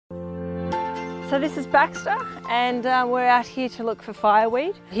So this is Baxter, and we're out here to look for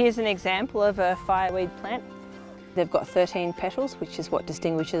fireweed. Here's an example of a fireweed plant. They've got 13 petals, which is what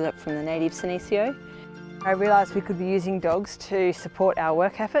distinguishes it from the native Senecio. I realised we could be using dogs to support our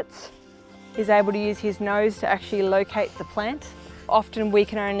work efforts. He's able to use his nose to actually locate the plant. Often we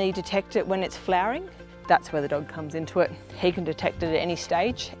can only detect it when it's flowering. That's where the dog comes into it. He can detect it at any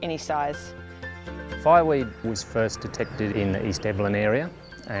stage, any size. Fireweed was first detected in the East Evelyn area,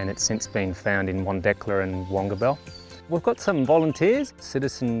 and it's since been found in Wandekla and Wongabel. We've got some volunteers,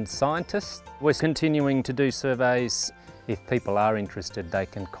 citizen scientists. We're continuing to do surveys. If people are interested, they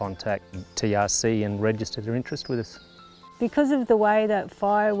can contact TRC and register their interest with us. Because of the way that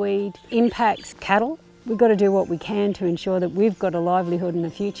fireweed impacts cattle, we've got to do what we can to ensure that we've got a livelihood in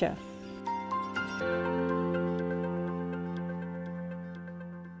the future.